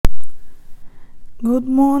Good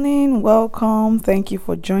morning, welcome. Thank you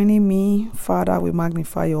for joining me. Father, we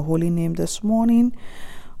magnify your holy name this morning.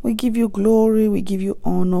 We give you glory, we give you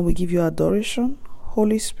honor, we give you adoration.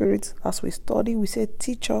 Holy Spirit, as we study, we say,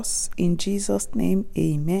 teach us in Jesus' name,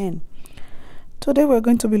 amen. Today we're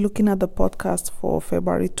going to be looking at the podcast for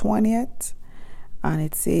February 20th, and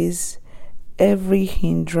it says, every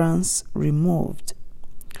hindrance removed.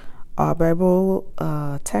 Our Bible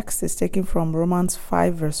text is taken from Romans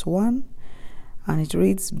 5 verse 1. And it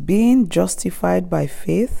reads, being justified by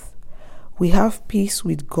faith, we have peace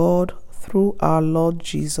with God through our Lord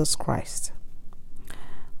Jesus Christ.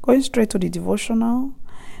 Going straight to the devotional,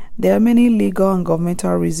 there are many legal and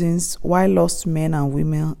governmental reasons why lost men and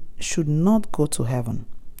women should not go to heaven.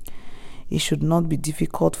 It should not be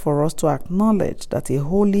difficult for us to acknowledge that a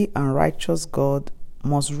holy and righteous God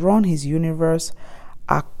must run his universe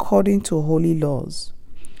according to holy laws.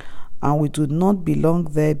 And we do not belong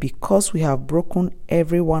there because we have broken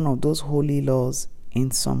every one of those holy laws in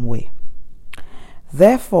some way.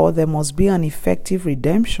 Therefore, there must be an effective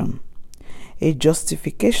redemption, a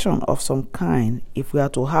justification of some kind if we are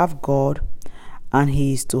to have God and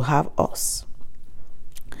he is to have us.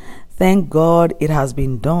 Thank God it has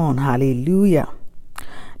been done. Hallelujah.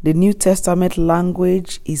 The New Testament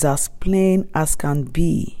language is as plain as can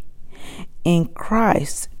be. In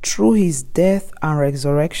Christ, through his death and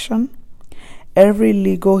resurrection, every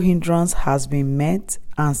legal hindrance has been met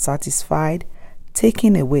and satisfied,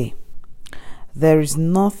 taken away. There is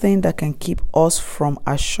nothing that can keep us from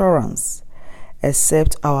assurance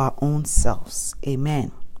except our own selves.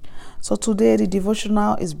 Amen. So today the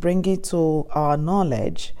devotional is bringing to our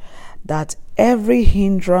knowledge that every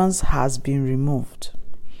hindrance has been removed.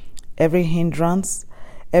 Every hindrance,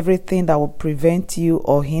 everything that will prevent you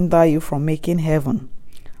or hinder you from making heaven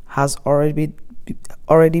has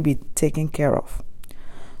already been taken care of.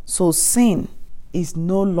 So sin is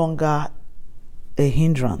no longer a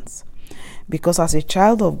hindrance, because as a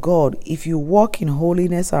child of God, if you walk in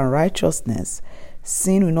holiness and righteousness,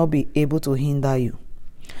 sin will not be able to hinder you.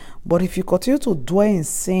 But if you continue to dwell in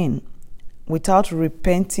sin without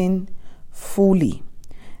repenting fully,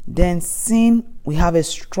 then sin will have a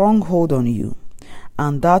stronghold on you,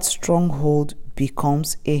 and that stronghold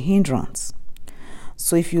becomes a hindrance.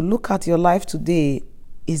 So if you look at your life today,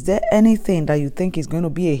 is there anything that you think is going to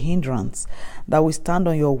be a hindrance that will stand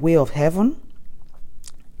on your way of heaven?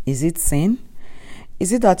 Is it sin?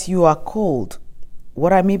 Is it that you are cold?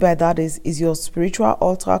 What I mean by that is your spiritual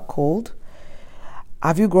altar cold?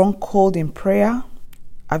 Have you grown cold in prayer?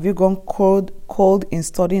 Have you gone cold in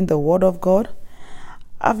studying the Word of God?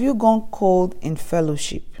 Have you gone cold in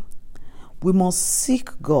fellowship? We must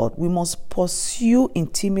seek God. We must pursue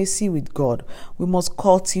intimacy with God. We must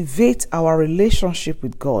cultivate our relationship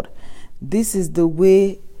with God. This is the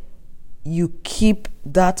way you keep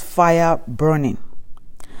that fire burning.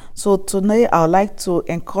 So today I would like to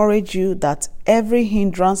encourage you that every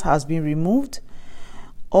hindrance has been removed.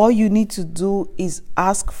 All you need to do is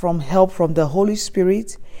ask for help from the Holy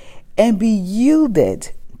Spirit and be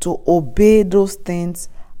yielded to obey those things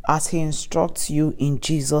as he instructs you in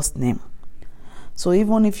Jesus' name. So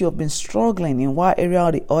even if you've been struggling in one area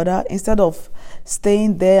or the other, instead of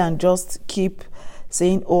staying there and just keep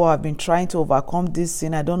saying, oh, I've been trying to overcome this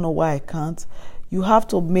sin, I don't know why I can't, you have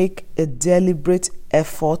to make a deliberate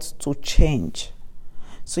effort to change.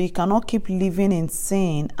 So you cannot keep living in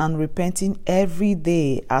sin and repenting every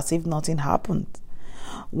day as if nothing happened.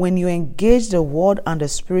 When you engage the Word and the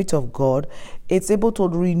Spirit of God, it's able to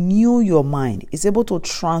renew your mind. It's able to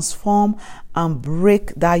transform and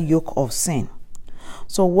break that yoke of sin.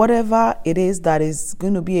 So whatever it is that is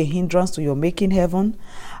going to be a hindrance to your making heaven,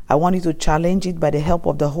 I want you to challenge it by the help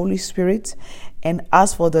of the Holy Spirit and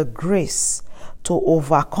ask for the grace to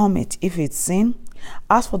overcome it if it's sin.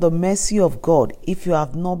 Ask for the mercy of God if you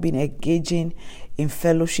have not been engaging in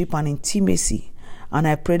fellowship and intimacy. And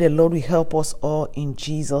I pray the Lord will help us all in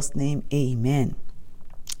Jesus' name. Amen.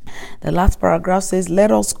 The last paragraph says,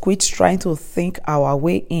 let us quit trying to think our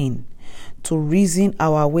way in, to reason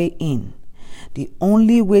our way in. The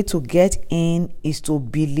only way to get in is to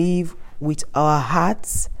believe with our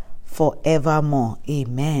hearts forevermore.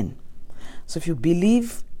 Amen. So if you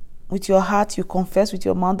believe with your heart, you confess with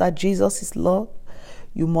your mouth that Jesus is Lord,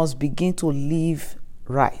 you must begin to live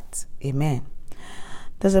right. Amen.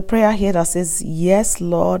 There's a prayer here that says, yes,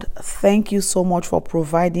 Lord, thank you so much for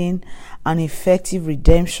providing an effective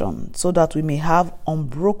redemption so that we may have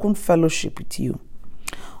unbroken fellowship with you,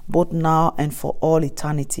 both now and for all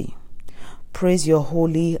eternity. Praise your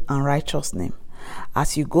holy and righteous name.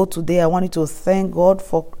 As you go today, I want you to thank God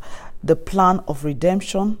for the plan of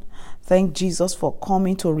redemption. Thank Jesus for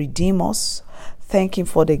coming to redeem us. Thank Him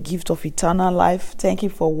for the gift of eternal life. Thank Him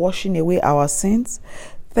for washing away our sins.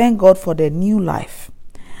 Thank God for the new life.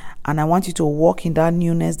 And I want you to walk in that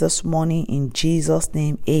newness this morning in Jesus'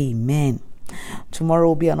 name. Amen. Tomorrow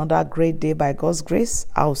will be another great day by God's grace.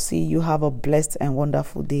 I'll see you. Have a blessed and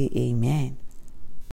wonderful day. Amen.